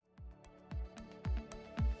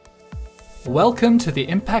Welcome to the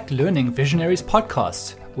Impact Learning Visionaries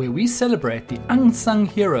podcast, where we celebrate the unsung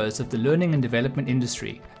heroes of the learning and development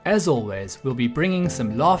industry. As always, we'll be bringing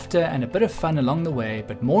some laughter and a bit of fun along the way,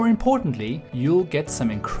 but more importantly, you'll get some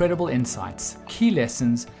incredible insights, key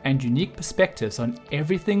lessons, and unique perspectives on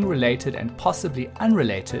everything related and possibly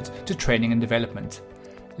unrelated to training and development.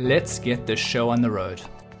 Let's get this show on the road.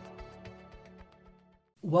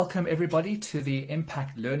 Welcome everybody to the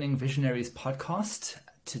Impact Learning Visionaries podcast.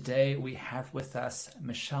 Today we have with us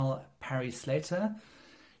Michelle Parry-Slater.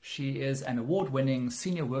 She is an award-winning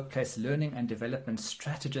senior workplace learning and development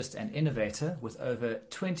strategist and innovator with over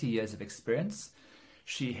 20 years of experience.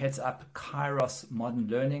 She heads up Kairos Modern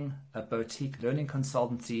Learning, a boutique learning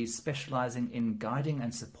consultancy specializing in guiding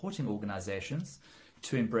and supporting organizations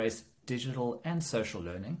to embrace digital and social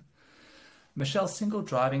learning. Michelle's single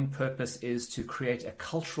driving purpose is to create a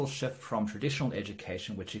cultural shift from traditional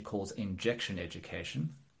education, which she calls injection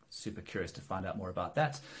education, super curious to find out more about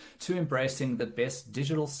that, to embracing the best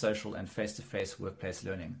digital, social, and face-to-face workplace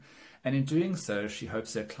learning. And in doing so, she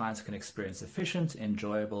hopes her clients can experience efficient,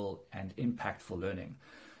 enjoyable, and impactful learning.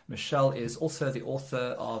 Michelle is also the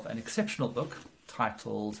author of an exceptional book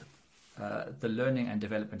titled The Learning and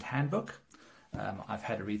Development Handbook. I've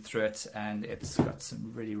had a read through it and it's got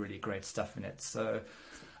some really, really great stuff in it. So,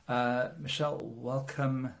 Michelle,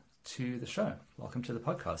 welcome to the show. Welcome to the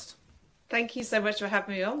podcast. Thank you so much for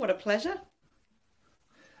having me on. What a pleasure.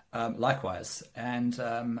 Likewise. And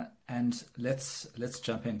let's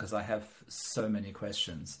jump in because I have so many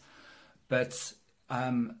questions. But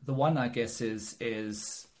the one I guess is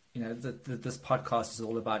this podcast is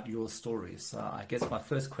all about your story. So I guess my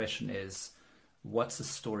first question is, what's the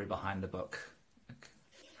story behind the book?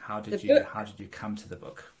 How did you come to the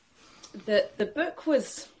book? The book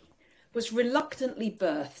was reluctantly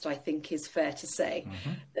birthed, I think is fair to say.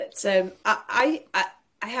 Mm-hmm. That I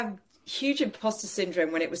have huge imposter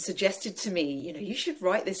syndrome when it was suggested to me, you should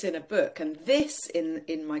write this in a book. And this,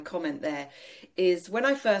 in my comment there, is when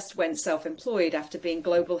I first went self-employed after being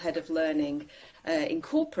global head of learning in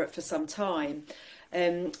corporate for some time.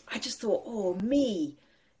 I just thought, me.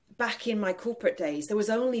 Back in my corporate days, there was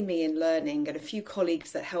only me in learning and a few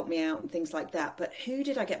colleagues that helped me out and things like that. But who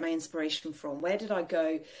did I get my inspiration from? Where did I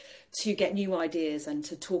go to get new ideas and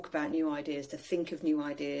to talk about new ideas, to think of new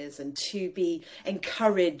ideas and to be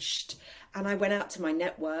encouraged? And I went out to my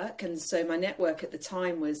network. And so my network at the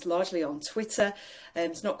time was largely on Twitter.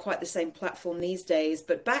 It's not quite the same platform these days.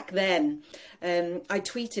 But back then, I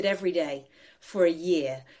tweeted every day for a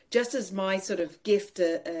year, just as my sort of gift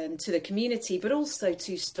to the community, but also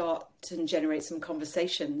to start and generate some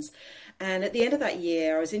conversations. And at the end of that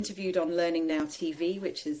year, I was interviewed on Learning Now TV,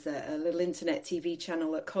 which is a little internet TV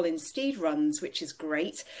channel that Colin Steed runs, which is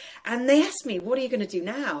great. And they asked me, what are you going to do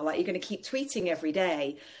now? Like, you're going to keep tweeting every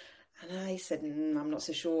day? And I said, I'm not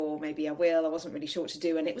so sure. Maybe I will. I wasn't really sure what to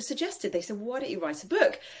do. And it was suggested. They said, why don't you write a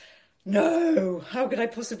book? No, how could I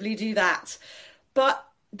possibly do that? But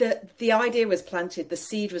the idea was planted, the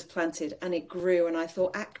seed was planted, and it grew. And I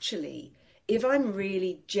thought, actually, if I'm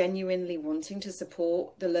really genuinely wanting to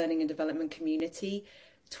support the learning and development community,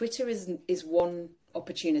 Twitter is one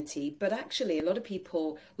opportunity. But actually, a lot of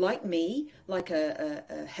people like me, like a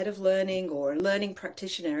head of learning or a learning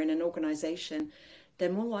practitioner in an organization, they're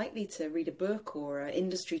more likely to read a book or an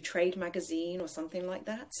industry trade magazine or something like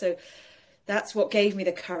that. So that's what gave me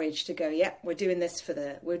the courage to go, we're doing this for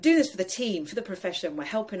the team, for the profession, we're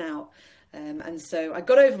helping out. And so I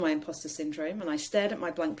got over my imposter syndrome and I stared at my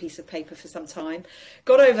blank piece of paper for some time,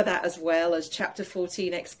 got over that as well, as chapter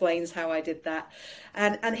 14 explains how I did that.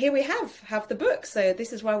 And here we have the book. So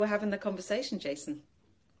this is why we're having the conversation, Jason.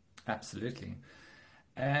 Absolutely.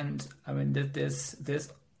 And I mean,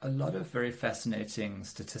 there's a lot of very fascinating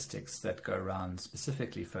statistics that go around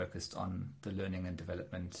specifically focused on the learning and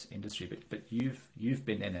development industry, but you've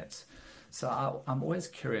been in it. So I'm always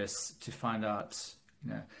curious to find out,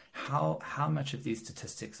 how much of these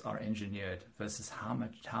statistics are engineered versus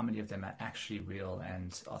how many of them are actually real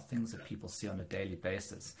and are things that people see on a daily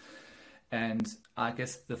basis. And I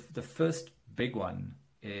guess the first big one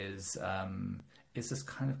is this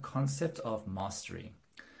kind of concept of mastery.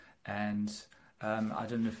 And I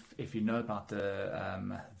don't know if you know about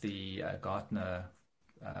the Gartner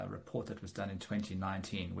report that was done in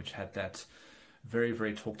 2019, which had that very,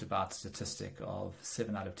 very talked about statistic of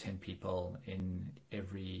 7 out of 10 people in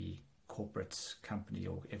every corporate company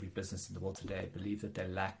or every business in the world today believe that they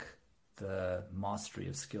lack the mastery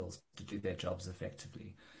of skills to do their jobs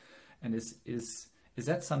effectively. And is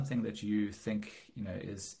that something that you think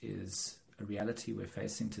is a reality we're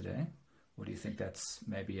facing today? Or do you think that's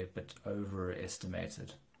maybe a bit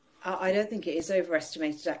overestimated? I don't think it is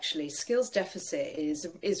overestimated, actually. Skills deficit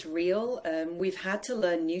is real. We've had to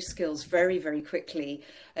learn new skills very, very quickly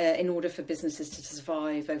in order for businesses to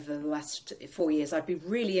survive over the last 4 years. I'd be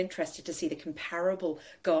really interested to see the comparable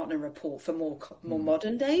Gartner report for more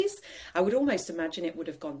modern days. I would almost imagine it would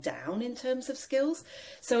have gone down in terms of skills.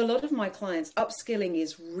 So a lot of my clients, upskilling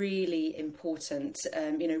is really important.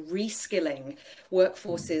 Reskilling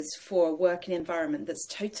workforces for a working environment that's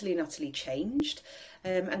totally and utterly changed.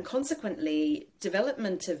 And consequently,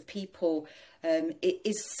 development of people it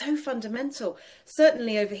is so fundamental.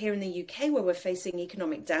 Certainly over here in the UK, where we're facing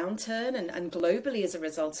economic downturn and globally as a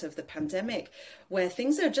result of the pandemic, where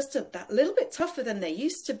things are just that little bit tougher than they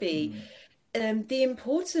used to be. The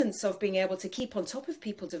importance of being able to keep on top of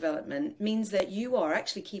people development means that you are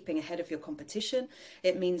actually keeping ahead of your competition.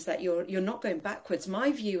 It means that you're not going backwards.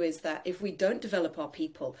 My view is that if we don't develop our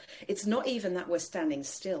people, it's not even that we're standing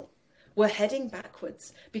still. We're heading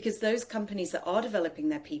backwards, because those companies that are developing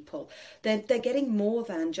their people, they're getting more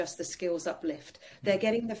than just the skills uplift. They're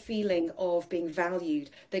getting the feeling of being valued.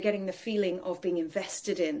 They're getting the feeling of being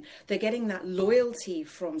invested in. They're getting that loyalty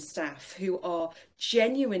from staff who are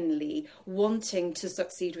genuinely wanting to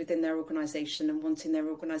succeed within their organization and wanting their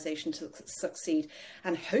organization to succeed,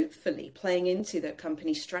 and hopefully playing into the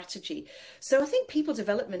company strategy. So I think people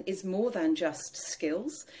development is more than just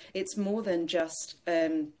skills. It's more than just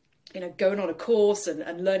going on a course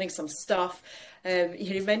and learning some stuff.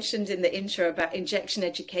 You mentioned in the intro about injection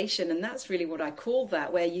education, and that's really what I call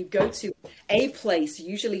that, where you go to a place,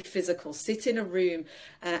 usually physical, sit in a room,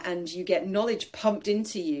 and you get knowledge pumped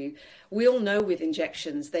into you. We all know with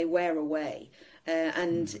injections, they wear away.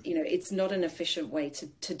 It's not an efficient way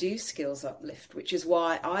to do skills uplift, which is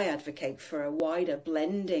why I advocate for a wider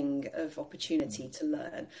blending of opportunity to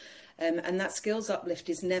learn. And that skills uplift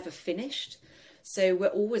is never finished. So we're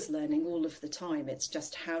always learning all of the time. It's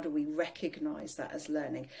just how do we recognize that as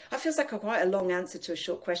learning? That feels like quite a long answer to a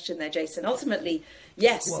short question there, Jason. Ultimately,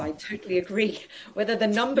 yes, well, I totally agree. Whether the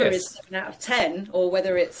number is 7 out of 10 or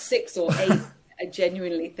whether it's 6 or 8, I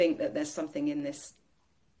genuinely think that there's something in this.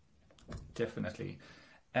 Definitely.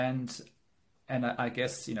 And I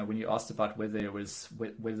guess, when you asked about whether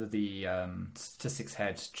the statistics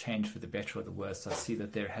had changed for the better or the worse, I see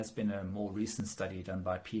that there has been a more recent study done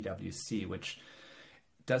by PwC, which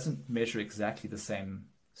doesn't measure exactly the same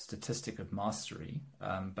statistic of mastery,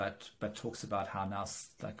 but talks about how now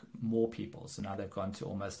more people, so now they've gone to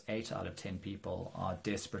almost 8 out of 10 people are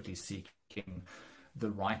desperately seeking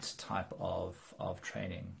the right type of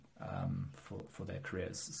training for their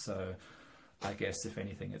careers. So I guess, if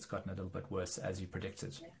anything, it's gotten a little bit worse, as you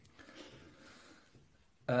predicted.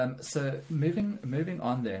 So moving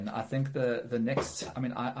on then, I think the next,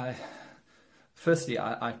 firstly,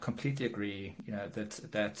 I completely agree,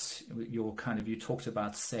 that you talked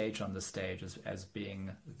about Sage on the stage as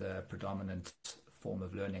being the predominant form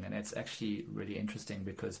of learning. And it's actually really interesting,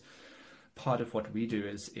 because part of what we do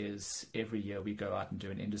is every year we go out and do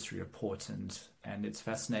an industry report, and it's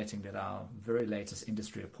fascinating that our very latest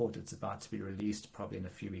industry report, it's about to be released probably in a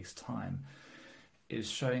few weeks' time, is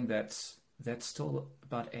showing that still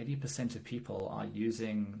about 80% of people are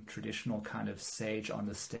using traditional kind of Sage on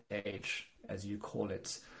the stage, as you call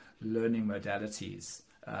it, learning modalities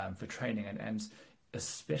for training, and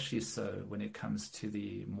especially so when it comes to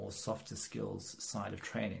the more softer skills side of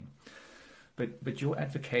training. But you're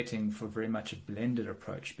advocating for very much a blended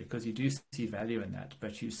approach, because you do see value in that,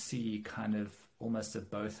 but you see kind of almost a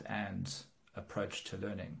both and approach to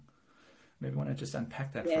learning. Maybe you want to just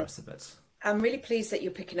unpack that for us a bit. I'm really pleased that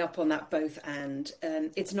you're picking up on that both and.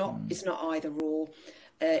 It's not either or.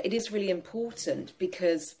 It is really important,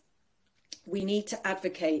 because we need to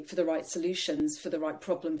advocate for the right solutions, for the right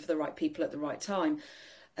problem, for the right people at the right time.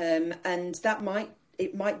 And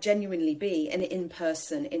it might genuinely be an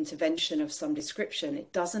in-person intervention of some description.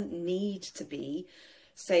 It doesn't need to be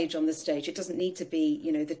Sage on the stage. It doesn't need to be,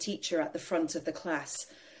 the teacher at the front of the class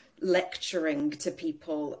lecturing to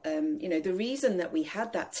people. The reason that we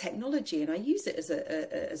had that technology, and I use it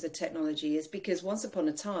as a technology, is because once upon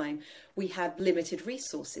a time we had limited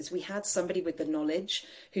resources. We had somebody with the knowledge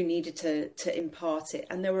who needed to impart it,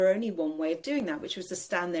 and there were only one way of doing that, which was to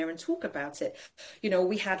stand there and talk about it.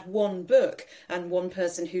 We had one book and one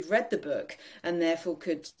person who'd read the book and therefore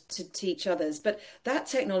could teach others. But that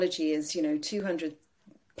technology is 200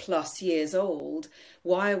 plus years old.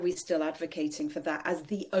 Why are we still advocating for that as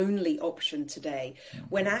the only option today,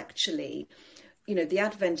 when actually the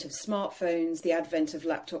advent of smartphones, the advent of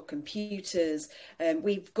laptop computers,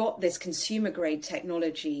 we've got this consumer grade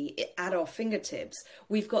technology at our fingertips.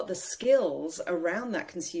 We've got the skills around that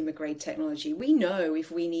consumer grade technology. We know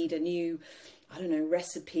if we need a new I don't know,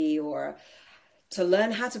 recipe or to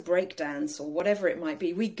learn how to break dance or whatever it might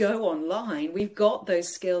be, we go online. We've got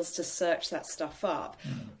those skills to search that stuff up.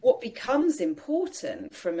 What becomes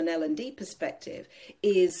important from an L&D perspective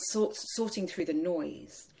is sorting through the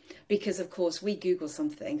noise. Because, of course, we Google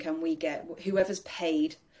something and we get whoever's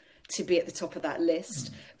paid to be at the top of that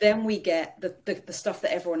list. Then we get the stuff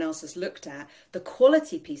that everyone else has looked at. The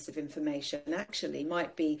quality piece of information actually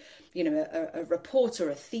might be, you know, a report or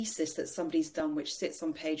a thesis that somebody's done, which sits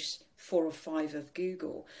on page 4 or 5 of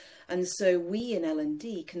Google. And so we in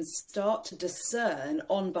L&D can start to discern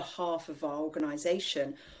on behalf of our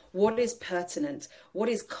organization what is pertinent, what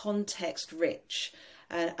is context rich,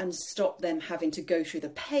 and stop them having to go through the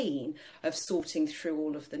pain of sorting through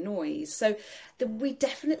all of the noise. So we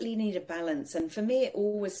definitely need a balance. And for me, it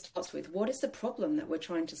always starts with, what is the problem that we're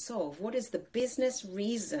trying to solve? What is the business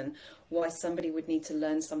reason why somebody would need to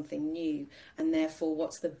learn something new? And therefore,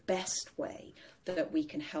 what's the best way that we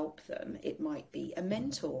can help them? It might be a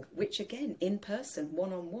mentor, which again, in person,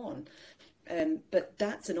 one-on-one. But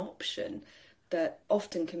that's an option that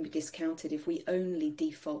often can be discounted if we only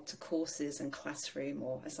default to courses and classroom,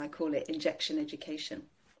 or as I call it, injection education.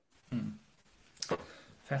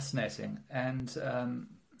 Fascinating. And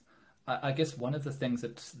I guess one of the things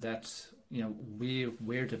that you know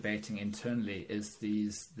we're debating internally is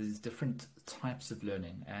these different types of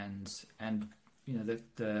learning, and you know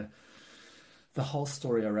the whole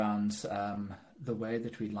story around the way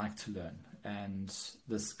that we like to learn, and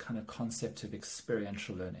this kind of concept of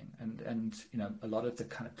experiential learning, and you know, a lot of the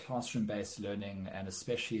kind of classroom-based learning, and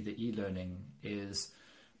especially the e-learning, is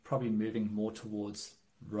probably moving more towards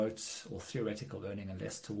rote or theoretical learning and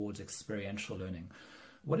less towards experiential learning.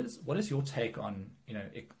 What is your take on, you know,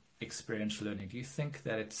 experiential learning? Do you think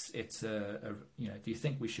that it's a you know, do you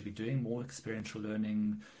think we should be doing more experiential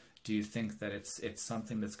learning? Do you think that it's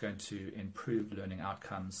something that's going to improve learning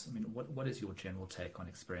outcomes? I mean, what is your general take on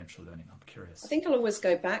experiential learning? I'm curious. I think I'll always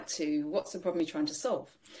go back to, what's the problem you're trying to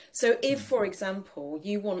solve? So if, for example,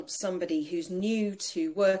 you want somebody who's new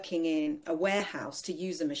to working in a warehouse to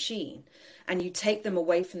use a machine, and you take them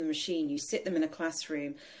away from the machine, you sit them in a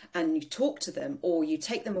classroom and you talk to them, or you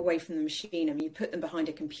take them away from the machine and you put them behind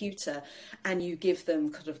a computer and you give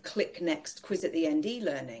them kind of click next, quiz at the end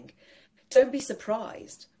e-learning, don't be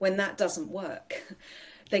surprised when that doesn't work.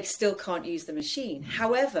 They still can't use the machine.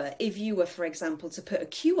 However, if you were, for example, to put a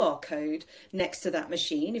QR code next to that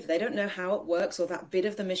machine, if they don't know how it works, or that bit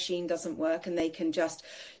of the machine doesn't work, and they can just,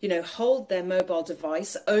 you know, hold their mobile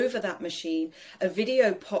device over that machine, a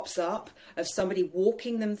video pops up of somebody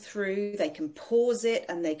walking them through, they can pause it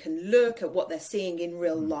and they can look at what they're seeing in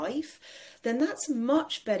real life, then that's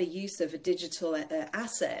much better use of a digital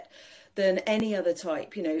asset than any other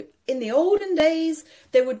type. You know, in the olden days,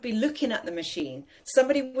 they would be looking at the machine.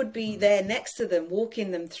 Somebody would be there next to them,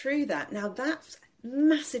 walking them through that. Now that's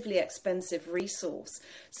massively expensive resource.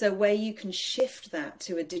 So where you can shift that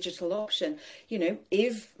to a digital option, you know,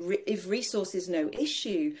 if resource is no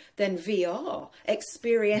issue, then VR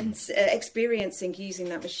experiencing using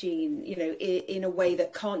that machine, you know, in a way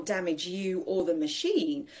that can't damage you or the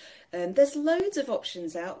machine. There's loads of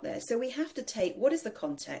options out there. So we have to take, what is the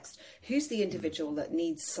context? Who's the individual that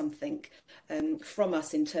needs something from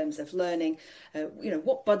us in terms of learning? You know,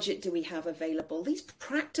 what budget do we have available? These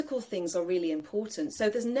practical things are really important. So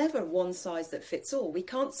there's never one size that fits all. We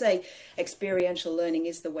can't say experiential learning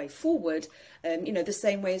is the way forward, you know, the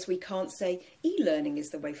same way as we can't say e-learning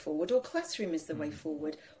is the way forward or classroom is the way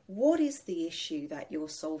forward. What is the issue that you're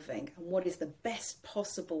solving, and what is the best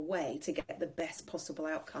possible way to get the best possible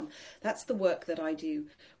outcome? That's the work that I do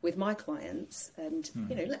with my clients. And,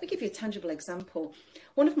 you know, let me give you a tangible example.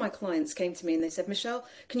 One of my clients came to me and they said, Michelle,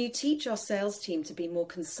 can you teach our sales team to be more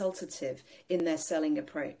consultative in their selling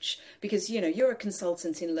approach? Because, you know, you're a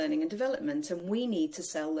consultant in learning and development, and we need to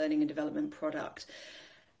sell learning and development product.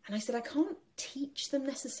 And I said, I can't teach them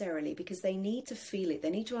necessarily, because they need to feel it. They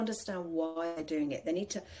need to understand why they're doing it. They need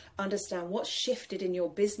to understand what's shifted in your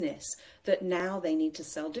business that now they need to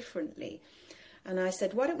sell differently. And I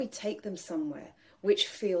said, why don't we take them somewhere which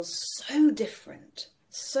feels so different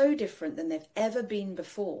than they've ever been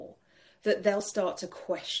before, that they'll start to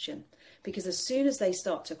question. Because as soon as they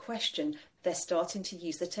start to question, they're starting to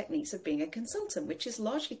use the techniques of being a consultant, which is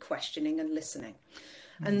largely questioning and listening.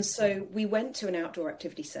 And so we went to an outdoor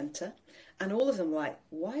activity centre, and all of them were like,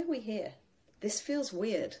 why are we here? This feels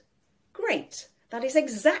weird. Great. That is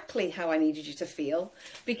exactly how I needed you to feel,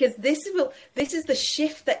 because this is the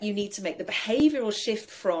shift that you need to make, the behavioural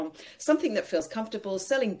shift from something that feels comfortable,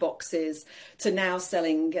 selling boxes, to now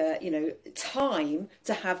selling, you know, time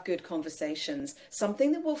to have good conversations,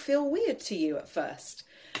 something that will feel weird to you at first.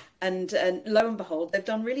 And lo and behold, they've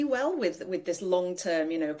done really well with this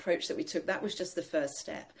long-term, approach that we took. That was just the first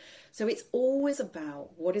step. So it's always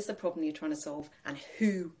about what is the problem you're trying to solve and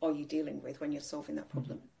who are you dealing with when you're solving that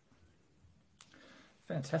problem.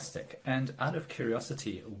 Fantastic. And out of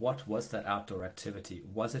curiosity, what was that outdoor activity?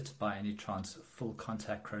 Was it by any chance full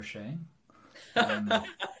contact crocheting? Blindfolded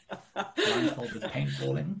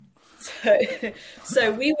paintballing?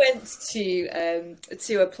 So we went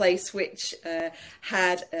to a place which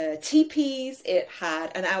had teepees, it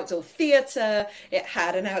had an outdoor theatre, it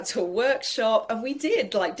had an outdoor workshop, and we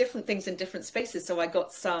did like different things in different spaces. So I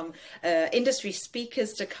got some industry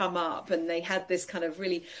speakers to come up, and they had this kind of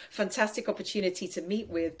really fantastic opportunity to meet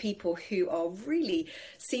with people who are really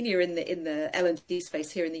senior in the L&D space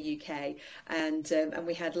here in the UK, and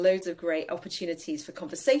we had loads of great opportunities for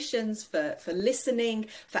conversations, for listening,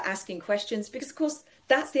 for asking questions, because of course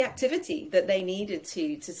that's the activity that they needed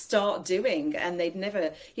to start doing, and they'd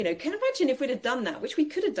never, can imagine if we'd have done that, which we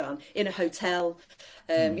could have done in a hotel,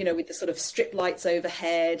 with the sort of strip lights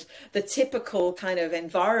overhead, the typical kind of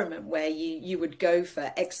environment where you would go for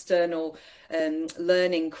external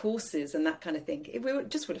learning courses and that kind of thing.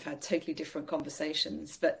 Just would have had totally different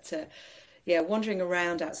conversations, but wandering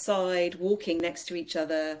around outside, walking next to each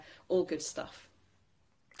other, all good stuff.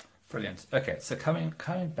 Brilliant. Okay, so coming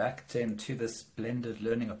back then to this blended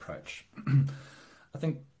learning approach, I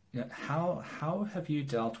think how have you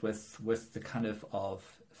dealt with the kind of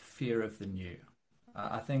fear of the new?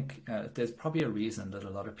 I think there's probably a reason that a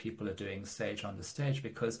lot of people are doing Sage on the Stage,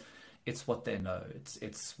 because it's what they know.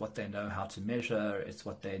 It's what they know how to measure. It's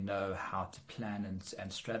what they know how to plan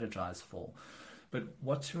and strategize for. But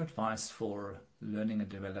what's your advice for learning and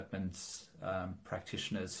development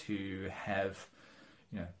practitioners who have,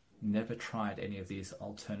 never tried any of these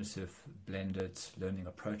alternative blended learning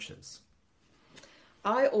approaches?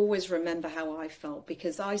 I always remember how I felt,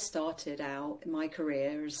 because I started out in my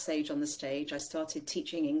career as Sage on the Stage. I started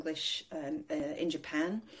teaching English in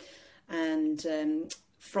Japan, and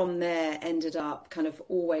from there ended up kind of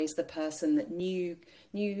always the person that knew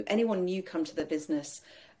anyone new come to the business.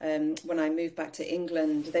 When I moved back to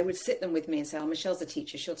England, they would sit them with me and say, "Oh, Michelle's a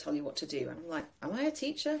teacher, she'll tell you what to do." And I'm like, "Am I a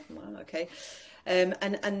teacher?" Well, okay.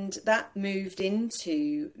 And that moved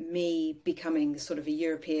into me becoming sort of a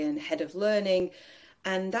European head of learning.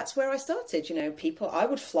 And that's where I started, I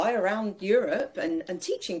would fly around Europe and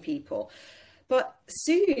teaching people. But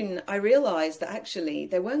soon I realized that actually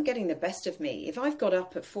they weren't getting the best of me. If I've got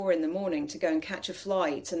up at 4 a.m. to go and catch a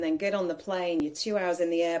flight and then get on the plane, you're 2 hours in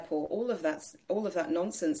the airport, all of that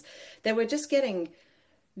nonsense, they were just getting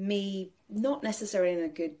me not necessarily in a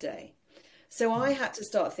good day. So I had to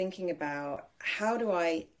start thinking about how do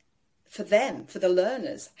I, for the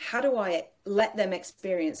learners, how do I let them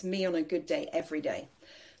experience me on a good day every day?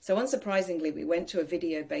 So unsurprisingly, we went to a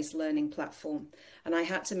video-based learning platform, and I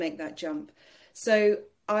had to make that jump. So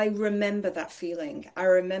I remember that feeling. I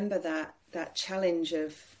remember that challenge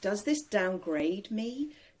of, does this downgrade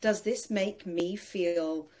me? Does this make me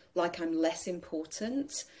feel like I'm less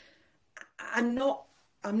important? I'm not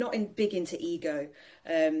big into ego.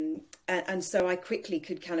 And so I quickly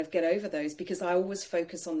could kind of get over those, because I always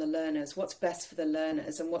focus on the learners, what's best for the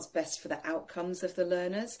learners and what's best for the outcomes of the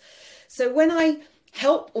learners. So when I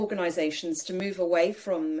help organizations to move away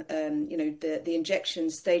from, the injection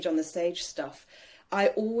Sage on the Stage stuff, I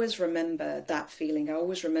always remember that feeling. I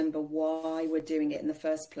always remember why we're doing it in the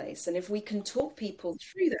first place. And if we can talk people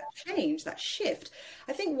through that change, that shift,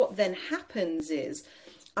 I think what then happens is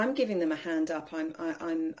I'm giving them a hand up.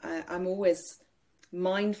 I'm always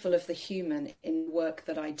mindful of the human in work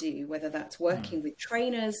that I do, whether that's working with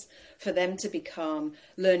trainers for them to become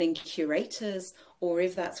learning curators, or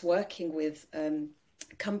if that's working with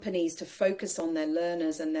companies to focus on their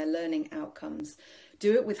learners and their learning outcomes.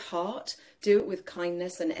 Do it with heart, do it with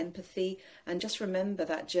kindness and empathy, and just remember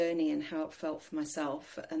that journey and how it felt for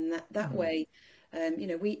myself. And that way,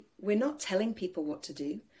 we're not telling people what to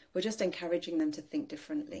do. We're just encouraging them to think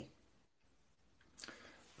differently.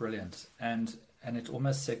 Brilliant. And it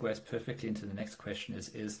almost segues perfectly into the next question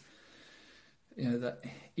is the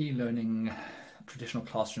e-learning, traditional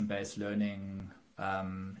classroom-based learning,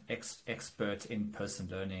 expert in-person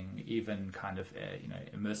learning, even kind of,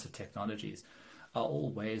 immersive technologies are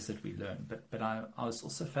all ways that we learn. But I was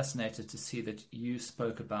also fascinated to see that you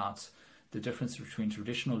spoke about the difference between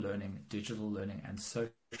traditional learning, digital learning, and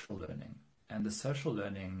social learning. And the social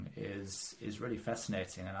learning is really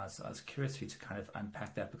fascinating. And I was curious for you to kind of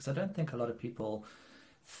unpack that, because I don't think a lot of people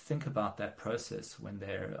think about that process when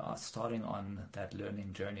they are starting on that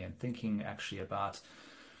learning journey and thinking actually about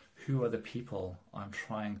who are the people I'm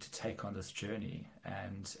trying to take on this journey,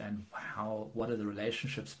 and what are the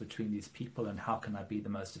relationships between these people, and how can I be the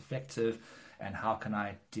most effective, and how can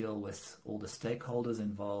I deal with all the stakeholders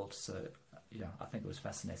involved. So yeah, I think it was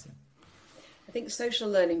fascinating. I think social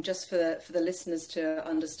learning, just for the listeners to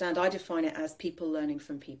understand, I define it as people learning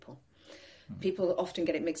from people. People often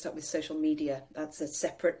get it mixed up with social media. That's a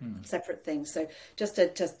separate thing. So just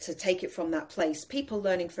to take it from that place, people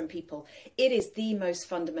learning from people, it is the most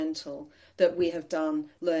fundamental that we have done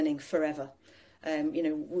learning forever.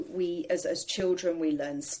 We as children, we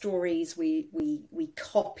learn stories, we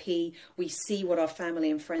copy, we see what our family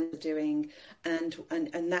and friends are doing,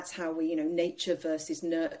 and that's how we, nature versus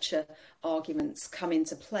nurture arguments come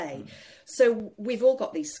into play. So we've all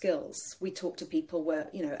got these skills. We talk to people where,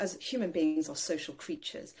 as human beings are social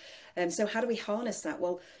creatures. And so how do we harness that?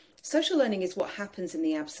 Well, social learning is what happens in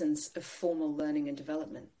the absence of formal learning and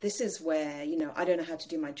development. This is where, I don't know how to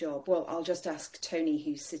do my job. Well, I'll just ask Tony,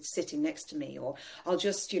 who's sitting next to me, or I'll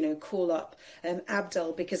just, call up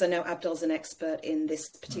Abdul, because I know Abdul's an expert in this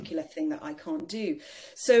particular thing that I can't do.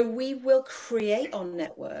 So we will create our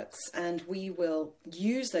networks, and we will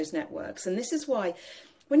use those networks. And this is why,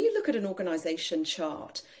 when you look at an organization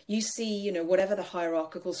chart, you see, whatever the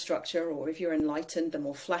hierarchical structure, or if you're enlightened, the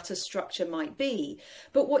more flatter structure might be.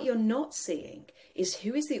 But what you're not seeing is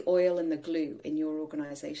who is the oil and the glue in your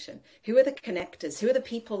organization? Who are the connectors? Who are the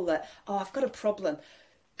people that, I've got a problem.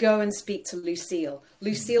 Go and speak to Lucille.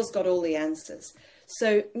 Lucille's got all the answers.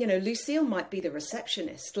 So, Lucille might be the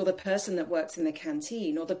receptionist, or the person that works in the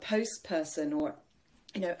canteen, or the post person, or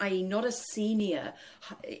i.e. not a senior,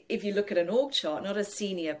 if you look at an org chart, not a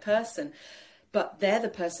senior person, but they're the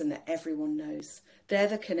person that everyone knows. They're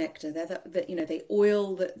the connector. They're they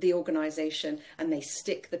oil the organization, and they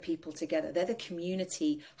stick the people together. They're the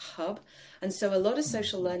community hub. And so a lot of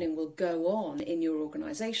social learning will go on in your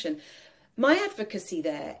organization. My advocacy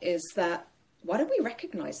there is that, why don't we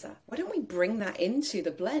recognize that? Why don't we bring that into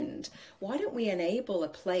the blend? Why don't we enable a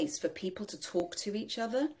place for people to talk to each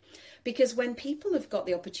other? Because when people have got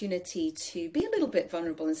the opportunity to be a little bit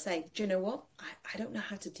vulnerable and say, do you know what? I don't know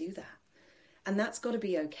how to do that. And that's got to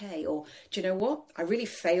be okay. Or, do you know what? I really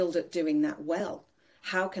failed at doing that well.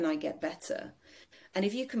 How can I get better? And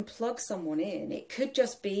if you can plug someone in, it could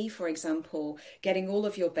just be, for example, getting all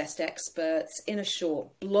of your best experts in a short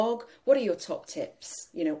blog. What are your top tips,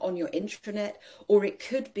 on your intranet? Or it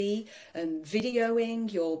could be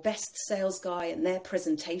videoing your best sales guy and their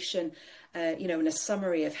presentation, in a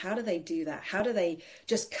summary of how do they do that? How do they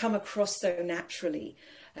just come across so naturally?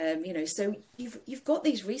 So you've got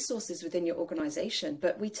these resources within your organization,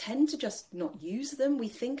 but we tend to just not use them. We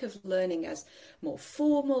think of learning as more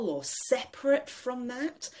formal or separate from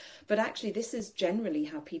that. But actually, this is generally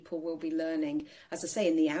how people will be learning. As I say,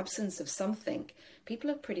 in the absence of something, people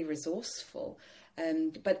are pretty resourceful.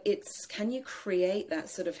 But can you create that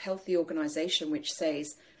sort of healthy organization which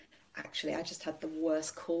says, actually, I just had the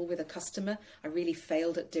worst call with a customer. I really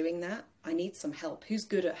failed at doing that. I need some help. Who's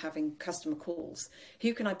good at having customer calls?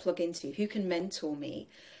 Who can I plug into? Who can mentor me?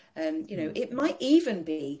 It might even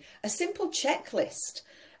be a simple checklist.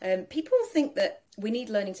 People think that we need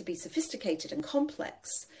learning to be sophisticated and complex.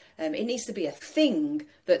 It needs to be a thing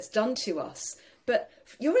that's done to us. But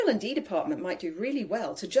your L&D department might do really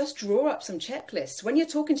well to just draw up some checklists. When you're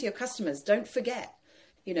talking to your customers, don't forget.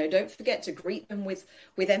 Don't forget to greet them with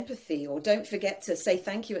empathy, or don't forget to say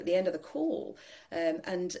thank you at the end of the call.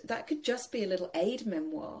 And that could just be a little aid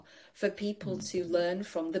memoir for people to learn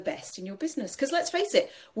from the best in your business. Because let's face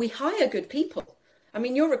it, we hire good people. I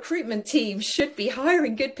mean, your recruitment team should be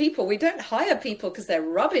hiring good people. We don't hire people because they're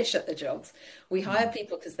rubbish at the jobs. We hire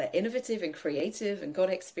people because they're innovative and creative and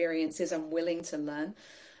got experiences and willing to learn.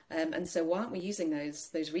 And so why aren't we using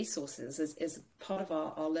those resources as part of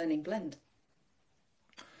our learning blend?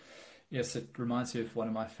 Yes, it reminds me of one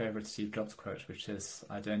of my favorite Steve Jobs quotes, which is,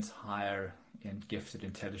 I don't hire in gifted,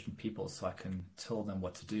 intelligent people so I can tell them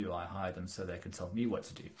what to do. I hire them so they can tell me what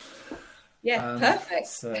to do. Yeah, perfect.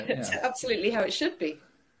 So, It's absolutely how it should be.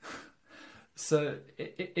 So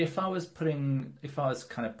if I was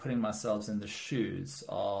kind of putting myself in the shoes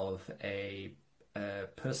of a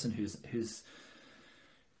person who's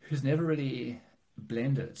never really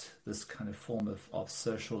blended this kind of form of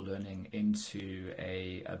social learning into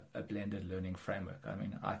a blended learning framework. I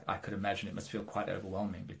mean, I could imagine it must feel quite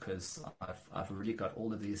overwhelming, because I've really got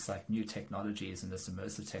all of these like new technologies and this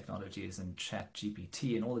immersive technologies and chat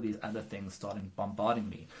GPT and all of these other things starting bombarding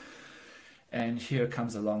me. And here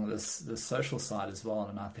comes along this social side as well,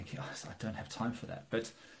 and I'm thinking, I don't have time for that.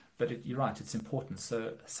 But you're right, it's important.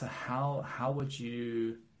 So how would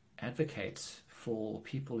you advocate for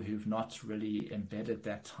people who've not really embedded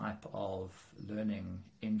that type of learning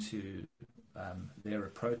into their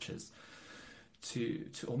approaches to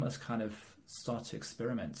almost kind of start to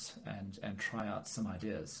experiment and try out some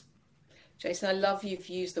ideas. Jason, I love you've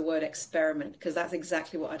used the word experiment, because that's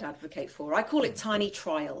exactly what I'd advocate for. I call it tiny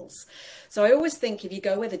trials. So I always think if you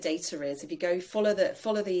go where the data is, if you go follow the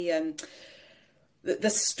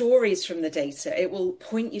stories from the data, it will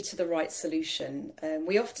point you to the right solution.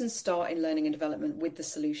 We often start in learning and development with the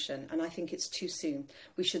solution, and I think it's too soon.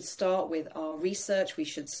 We should start with our research. We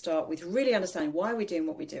should start with really understanding why we're doing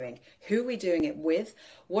what we're doing, who we're doing it with,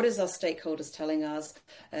 what is our stakeholders telling us,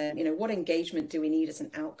 what engagement do we need as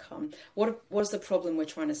an outcome, what is the problem we're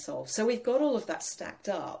trying to solve. So we've got all of that stacked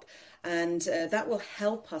up, and that will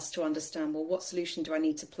help us to understand, well, what solution do I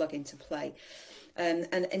need to plug into play? And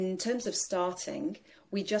in terms of starting,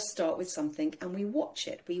 we just start with something and we watch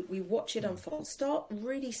it. We watch it unfold. Start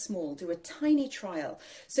really small, do a tiny trial.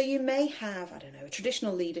 So you may have, I don't know, a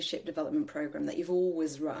traditional leadership development program that you've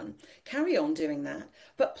always run. Carry on doing that,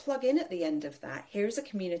 but plug in at the end of that, here's a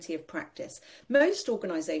community of practice. Most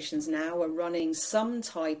organizations now are running some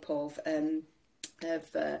type of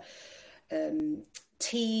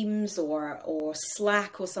Teams or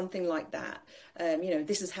Slack or something like that.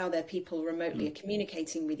 This is how their people remotely are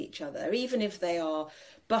communicating with each other. Even if they are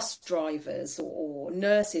bus drivers or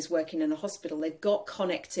nurses working in a hospital, they've got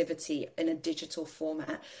connectivity in a digital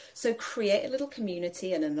format. So create a little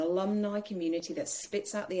community and an alumni community that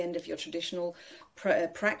spits out the end of your traditional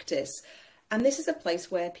practice. And this is a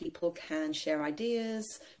place where people can share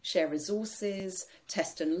ideas, share resources,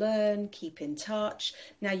 test and learn, keep in touch.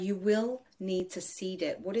 Now, you will need to seed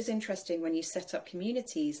it. What is interesting when you set up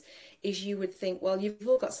communities is you would think, well, you've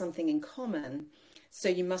all got something in common, so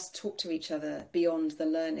you must talk to each other beyond the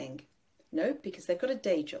learning. No, because they've got a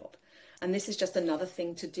day job. And this is just another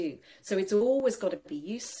thing to do. So it's always got to be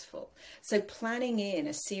useful. So planning in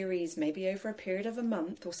a series, maybe over a period of a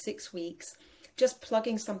month or 6 weeks, just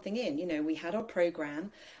plugging something in. We had our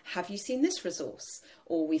program. Have you seen this resource?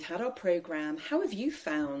 Or we've had our program. How have you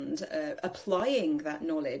found applying that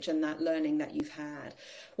knowledge and that learning that you've had?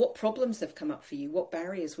 What problems have come up for you? What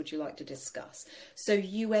barriers would you like to discuss? So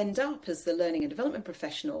you end up as the learning and development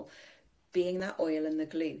professional being that oil and the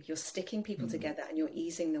glue. You're sticking people together and you're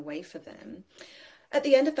easing the way for them. At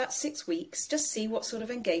the end of that 6 weeks, just see what sort of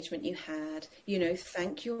engagement you had,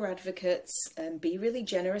 thank your advocates, and be really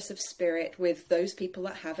generous of spirit with those people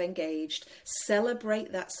that have engaged,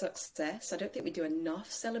 celebrate that success. I don't think we do enough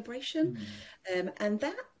celebration. And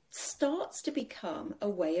that starts to become a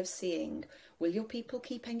way of seeing, will your people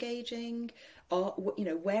keep engaging?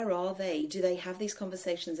 Where are they? Do they have these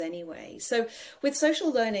conversations anyway? So with social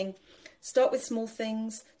learning, start with small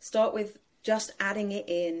things, start with just adding it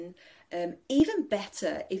in. Even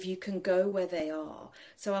better if you can go where they are.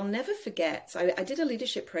 So I'll never forget, I did a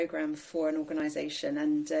leadership program for an organization,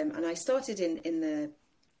 and I started in the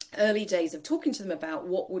early days of talking to them about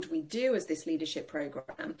what would we do as this leadership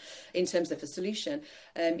program in terms of a solution.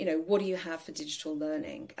 What do you have for digital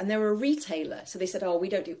learning? And they were a retailer. So they said, we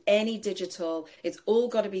don't do any digital. It's all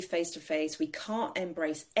got to be face-to-face. We can't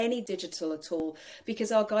embrace any digital at all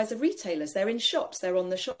because our guys are retailers. They're in shops. They're on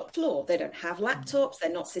the shop floor. They don't have laptops.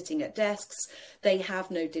 They're not sitting at desks. They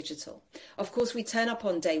have no digital. Of course, we turn up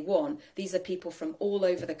on day one. These are people from all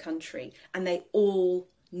over the country and they all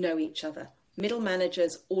know each other. Middle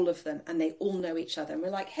managers, all of them, and they all know each other. And we're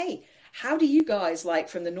like, hey, how do you guys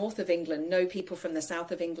from the north of England know people from the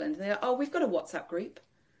south of England? And they're, we've got a WhatsApp group.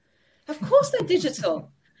 Of course they're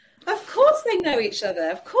digital. Of course they know each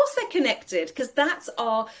other. Of course they're connected because that's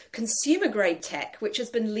our consumer grade tech, which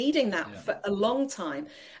has been leading that for a long time.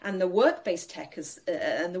 And the work-based tech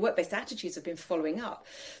and the work-based attitudes have been following up.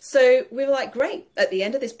 So we were like, great. At the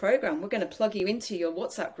end of this program, we're going to plug you into your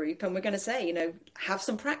WhatsApp group and we're going to say, have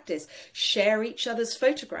some practice, share each other's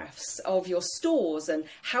photographs of your stores and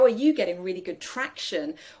how are you getting really good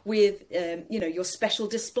traction with, your special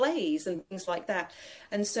displays and things like that.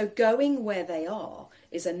 And so going where they are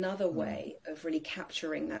is another way of really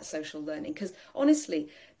capturing that social learning. Because honestly,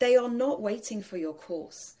 they are not waiting for your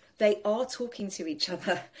course. They are talking to each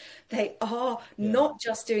other. They are not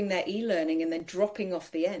just doing their e-learning and then dropping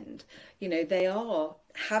off the end. They are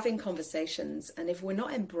having conversations. And if we're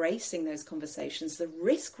not embracing those conversations, the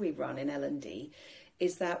risk we run in L&D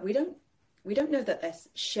is that we don't know that they're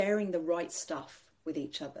sharing the right stuff with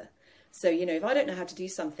each other. So, if I don't know how to do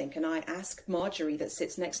something and I ask Marjorie that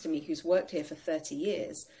sits next to me, who's worked here for 30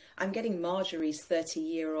 years, I'm getting Marjorie's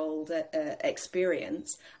 30-year-old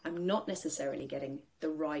experience. I'm not necessarily getting the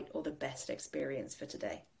right or the best experience for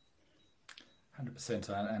today.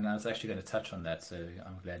 100%. And I was actually going to touch on that, so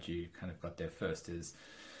I'm glad you kind of got there first. Is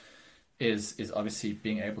obviously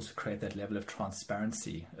being able to create that level of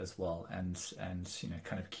transparency as well, and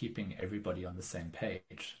kind of keeping everybody on the same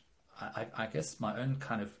page. I guess my own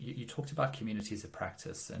kind of you talked about communities of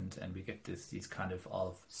practice, and we get these kind of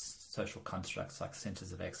social constructs like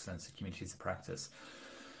centers of excellence and communities of practice.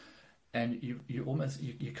 And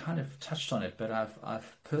you kind of touched on it, but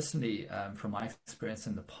I've personally, from my experience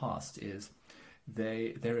in the past, is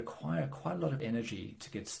they require quite a lot of energy to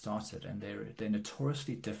get started, and they're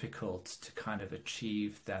notoriously difficult to kind of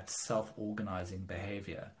achieve that self-organizing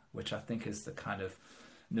behavior, which I think is the kind of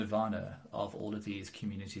nirvana of all of these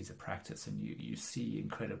communities of practice. And you see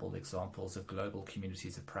incredible examples of global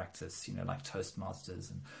communities of practice, like Toastmasters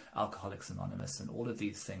and Alcoholics Anonymous, and all of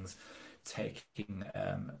these things taking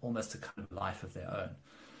almost a kind of life of their own.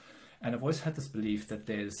 And I've always had this belief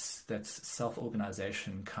that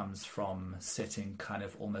self-organization comes from setting kind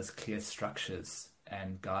of almost clear structures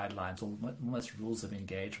and guidelines, or almost rules of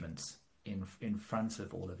engagement in front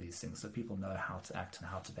of all of these things, so people know how to act and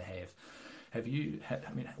how to behave.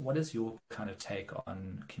 What is your kind of take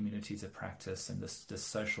on communities of practice and this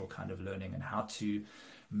social kind of learning, and how to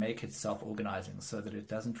make it self-organizing so that it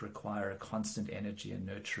doesn't require a constant energy and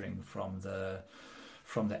nurturing from the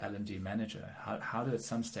L&D manager? How do at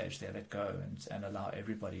some stage they let go and allow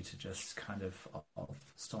everybody to just kind of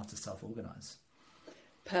start to self-organize?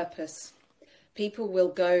 Purpose. People will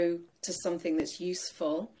go to something that's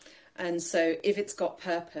useful. And so if it's got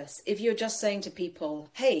purpose, if you're just saying to people,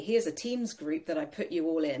 hey, here's a Teams group that I put you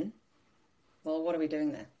all in, well, what are we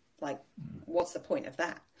doing there? Like, what's the point of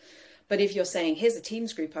that? But if you're saying, here's a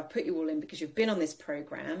Teams group, I've put you all in because you've been on this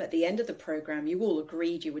program. At the end of the program, you all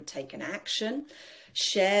agreed you would take an action,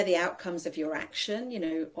 share the outcomes of your action.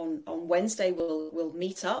 On Wednesday, we'll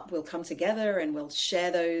meet up, we'll come together and we'll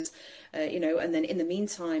share those, and then in the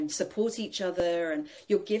meantime, support each other. And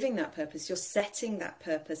you're giving that purpose, you're setting that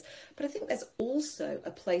purpose. But I think there's also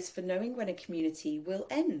a place for knowing when a community will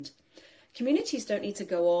end. Communities don't need to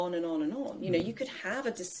go on and on and on. You could have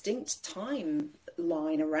a distinct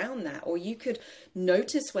timeline around that, or you could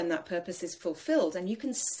notice when that purpose is fulfilled, and you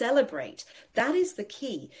can celebrate. That is the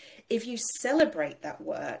key. If you celebrate that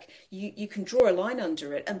work, you can draw a line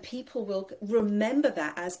under it, and people will remember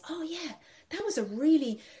that as, oh yeah, that was a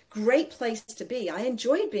really great place to be. I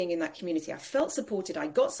enjoyed being in that community. I felt supported. I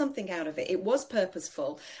got something out of it. It was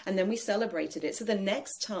purposeful. And then we celebrated it. So the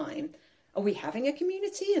next time, are we having a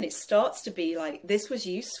community? And it starts to be like, this was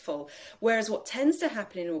useful. Whereas what tends to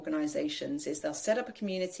happen in organizations is they'll set up a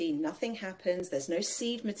community, nothing happens. There's no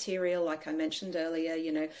seed material, like I mentioned earlier,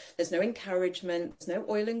 there's no encouragement, there's no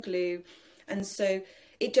oil and glue. And so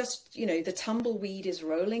it just, the tumbleweed is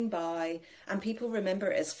rolling by, and people remember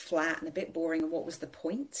it as flat and a bit boring. And what was the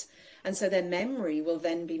point? And so their memory will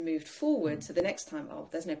then be moved forward to the next time. Oh,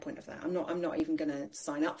 there's no point of that. I'm not even going to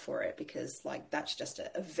sign up for it, because that's just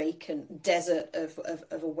a vacant desert of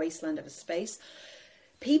a wasteland of a space.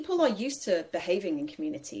 People are used to behaving in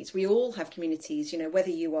communities. We all have communities,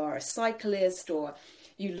 whether you are a cyclist or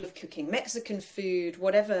you love cooking Mexican food,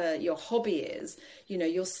 whatever your hobby is,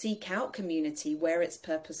 you'll seek out community where it's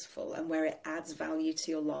purposeful and where it adds value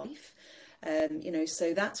to your life.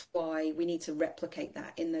 So that's why we need to replicate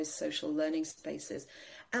that in those social learning spaces,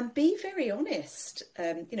 and be very honest.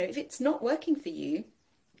 If it's not working for you,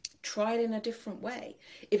 try it in a different way.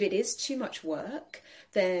 If it is too much work,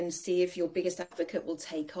 then see if your biggest advocate will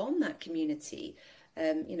take on that community.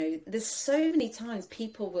 There's so many times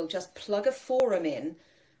people will just plug a forum in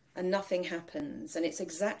and nothing happens. And it's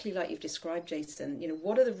exactly like you've described, Jason.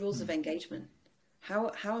 What are the rules of engagement?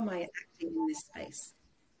 How am I acting in this space?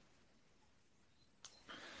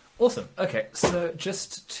 Awesome. Okay, so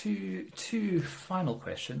just two final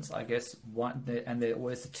questions, I guess. One, and they're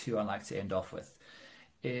always the two I like to end off with,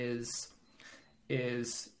 is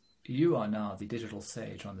you are now the digital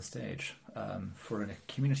sage on the stage for a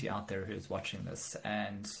community out there who is watching this,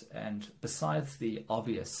 and besides the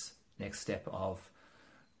obvious next step of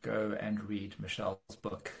go and read Michelle's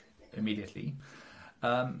book immediately,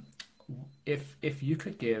 if you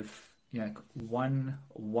could give one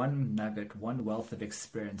nugget, one wealth of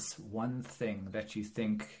experience, one thing that you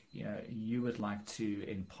think you would like to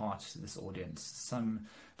impart to this audience, some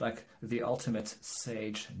like the ultimate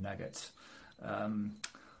sage nugget,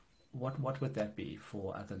 what would that be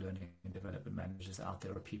for other learning and development managers out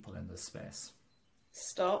there or people in this space?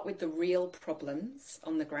 Start with the real problems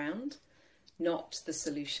on the ground, not the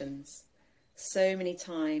solutions. So many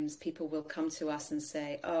times people will come to us and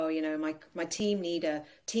say, oh, my team need a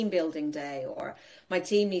team building day, or my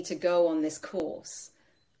team need to go on this course.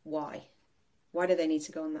 Why? Why do they need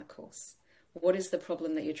to go on that course? What is the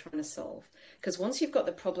problem that you're trying to solve? Because once you've got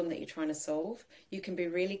the problem that you're trying to solve, you can be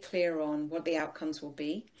really clear on what the outcomes will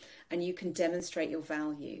be, and you can demonstrate your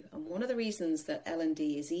value. And one of the reasons that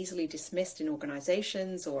L&D is easily dismissed in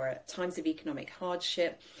organizations or at times of economic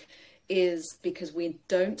hardship is because we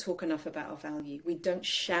don't talk enough about our value. We don't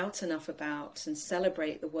shout enough about and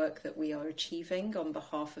celebrate the work that we are achieving on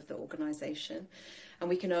behalf of the organization. And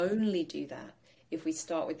we can only do that if we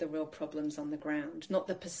start with the real problems on the ground, not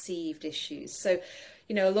the perceived issues. So,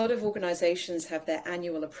 a lot of organizations have their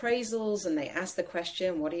annual appraisals and they ask the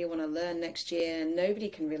question, what do you want to learn next year? And nobody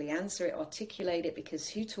can really answer it, articulate it, because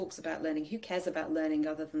who talks about learning? Who cares about learning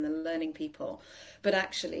other than the learning people? But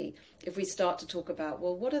actually, if we start to talk about,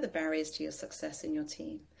 well, what are the barriers to your success in your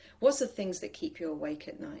team? What's the things that keep you awake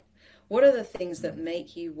at night? What are the things that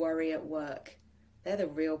make you worry at work? They're the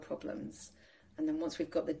real problems. And then once we've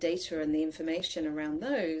got the data and the information around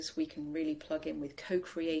those, we can really plug in with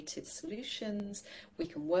co-created solutions. We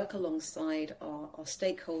can work alongside our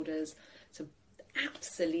stakeholders to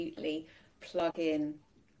absolutely plug in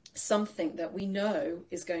something that we know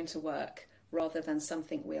is going to work rather than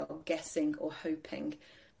something we are guessing or hoping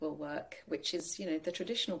will work, which is, the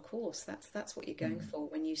traditional course. That's what you're going for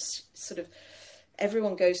when you sort of...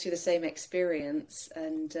 Everyone goes through the same experience,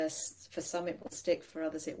 and for some it will stick, for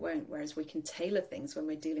others it won't, whereas we can tailor things when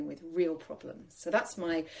we're dealing with real problems. So that's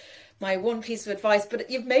my one piece of advice,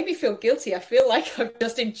 but you've made me feel guilty. I feel like I've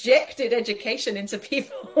just injected education into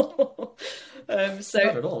people. So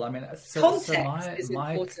not at all. I mean, context is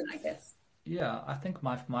important, I guess. Yeah, I think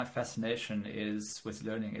my fascination is with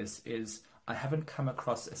learning is I haven't come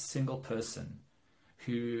across a single person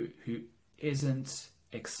who isn't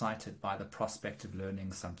excited by the prospect of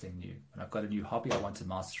learning something new. And I've got a new hobby, I want to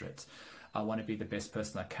master it. I want to be the best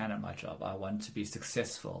person I can at my job. I want to be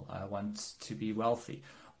successful. I want to be wealthy.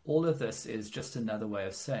 All of this is just another way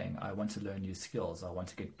of saying I want to learn new skills. I want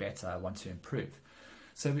to get better. I want to improve.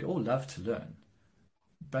 So we all love to learn,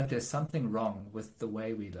 but there's something wrong with the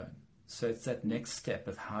way we learn. So it's that next step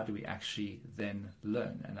of how do we actually then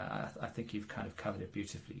learn? And I think you've kind of covered it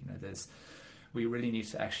beautifully. We really need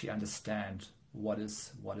to actually understand what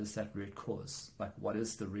is that root cause? Like, what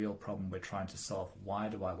is the real problem we're trying to solve? Why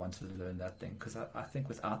do I want to learn that thing? Because I think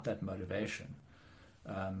without that motivation,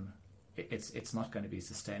 it's not going to be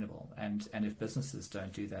sustainable. And if businesses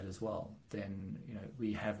don't do that as well, then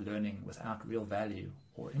we have learning without real value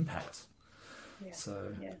or impact. Yeah.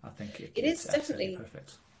 So yeah. I think it is definitely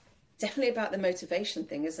perfect. Definitely about the motivation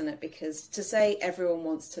thing, isn't it? Because to say everyone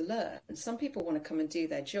wants to learn, and some people want to come and do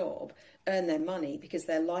their job, earn their money, because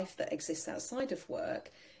their life that exists outside of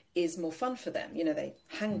work is more fun for them. They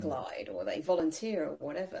hang glide or they volunteer or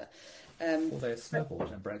whatever. Or they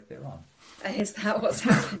snowboard and break their arm. Is that what's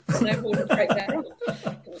happened? Snowboard and break their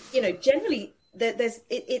arm. Generally,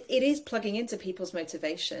 it is plugging into people's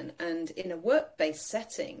motivation, and in a work-based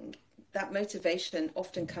setting, that motivation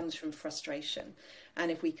often comes from frustration.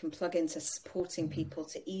 And if we can plug into supporting people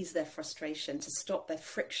to ease their frustration, to stop their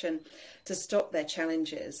friction, to stop their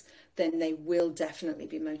challenges, then they will definitely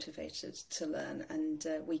be motivated to learn. And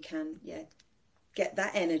we can, get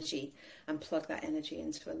that energy and plug that energy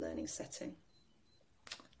into a learning setting.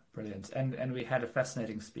 Brilliant. And we had a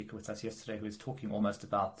fascinating speaker with us yesterday who was talking almost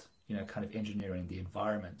about, kind of engineering the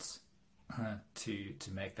environment to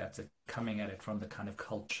make that, so coming at it from the kind of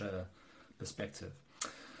culture perspective.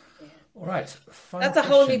 All right. That's a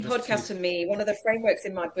whole new podcast for me. One of the frameworks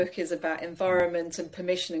in my book is about environment and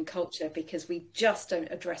permission and culture, because we just don't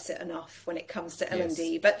address it enough when it comes to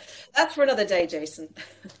L&D. But that's for another day, Jason.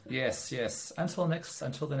 Yes. Until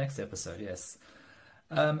the next episode. Yes.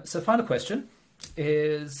 So final question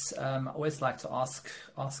is, I always like to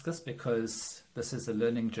ask this, because this is a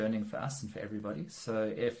learning journey for us and for everybody.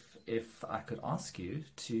 So if I could ask you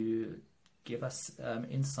to give us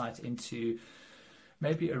insight into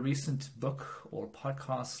maybe a recent book or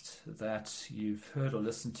podcast that you've heard or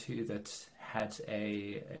listened to that had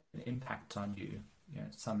an impact on you,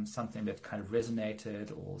 something that kind of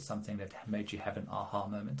resonated or something that made you have an aha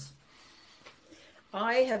moment.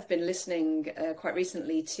 I have been listening quite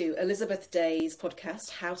recently to Elizabeth Day's podcast,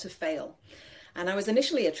 How to Fail. And I was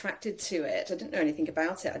initially attracted to it. I didn't know anything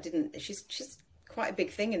about it. She's quite a big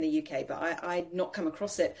thing in the UK, but I'd not come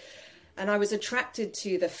across it. And I was attracted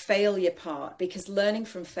to the failure part, because learning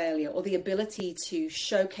from failure, or the ability to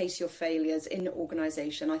showcase your failures in an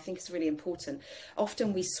organization, I think is really important.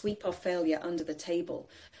 Often we sweep our failure under the table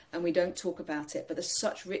and we don't talk about it, but there's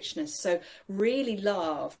such richness. So really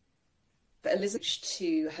love Elizabeth,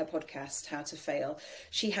 to her podcast, How to Fail,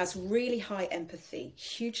 she has really high empathy,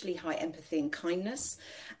 hugely high empathy and kindness.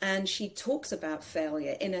 And she talks about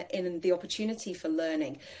failure in the opportunity for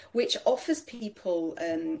learning, which offers people,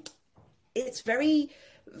 it's very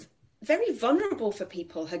vulnerable for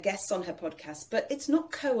people, her guests on her podcast, but it's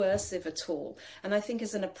not coercive at all. And I think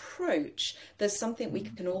as an approach, there's something we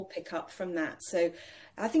can all pick up from that. So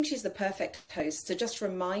I think she's the perfect host to just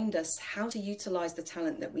remind us how to utilize the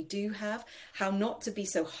talent that we do have, how not to be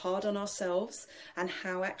so hard on ourselves, and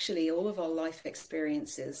how actually all of our life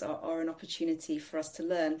experiences are an opportunity for us to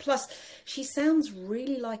learn. Plus, she sounds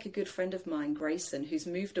really like a good friend of mine, Grayson, who's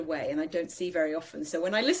moved away and I don't see very often. So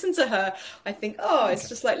when I listen to her, I think, oh, it's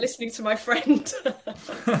just like listening to my friend.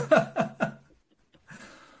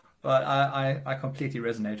 Well, I completely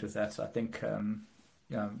resonate with that. So I think,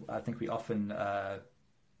 I think we often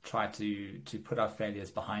try to put our failures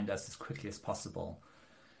behind us as quickly as possible.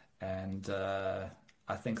 And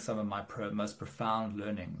I think some of my most profound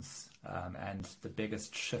learnings and the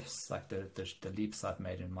biggest shifts, like the leaps I've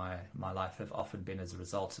made in my life, have often been as a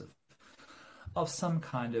result of some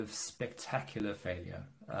kind of spectacular failure.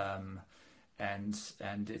 And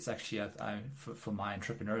it's actually, for my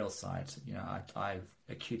entrepreneurial side, I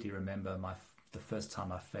acutely remember the first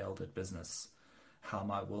time I failed at business, how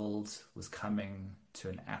my world was coming to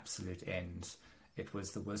an absolute end. It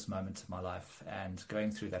was the worst moment of my life, and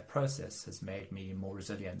going through that process has made me more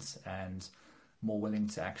resilient and more willing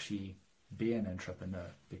to actually be an entrepreneur,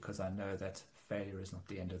 because I know that failure is not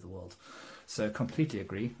the end of the world. So completely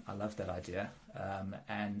agree. I love that idea.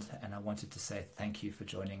 And I wanted to say thank you for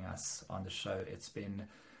joining us on the show. It's been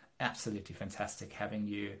absolutely fantastic having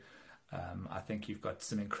you. I think you've got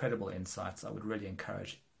some incredible insights. I would really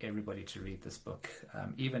encourage everybody to read this book.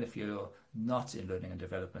 Even if you're not in learning and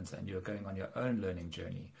development and you're going on your own learning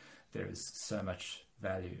journey, there is so much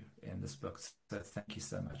value in this book. So thank you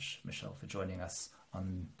so much, Michelle, for joining us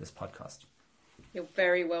on this podcast. You're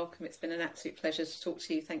very welcome. It's been an absolute pleasure to talk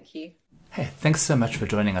to you. Thank you. Hey, thanks so much for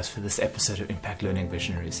joining us for this episode of Impact Learning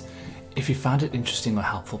Visionaries. If you found it interesting or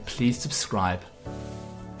helpful, please subscribe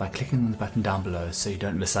by clicking on the button down below so you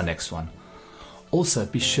don't miss our next one. Also,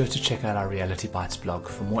 be sure to check out our Reality Bites blog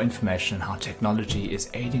for more information on how technology is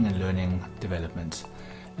aiding in learning development.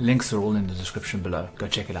 Links are all in the description below. Go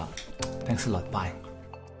check it out. Thanks a lot. Bye.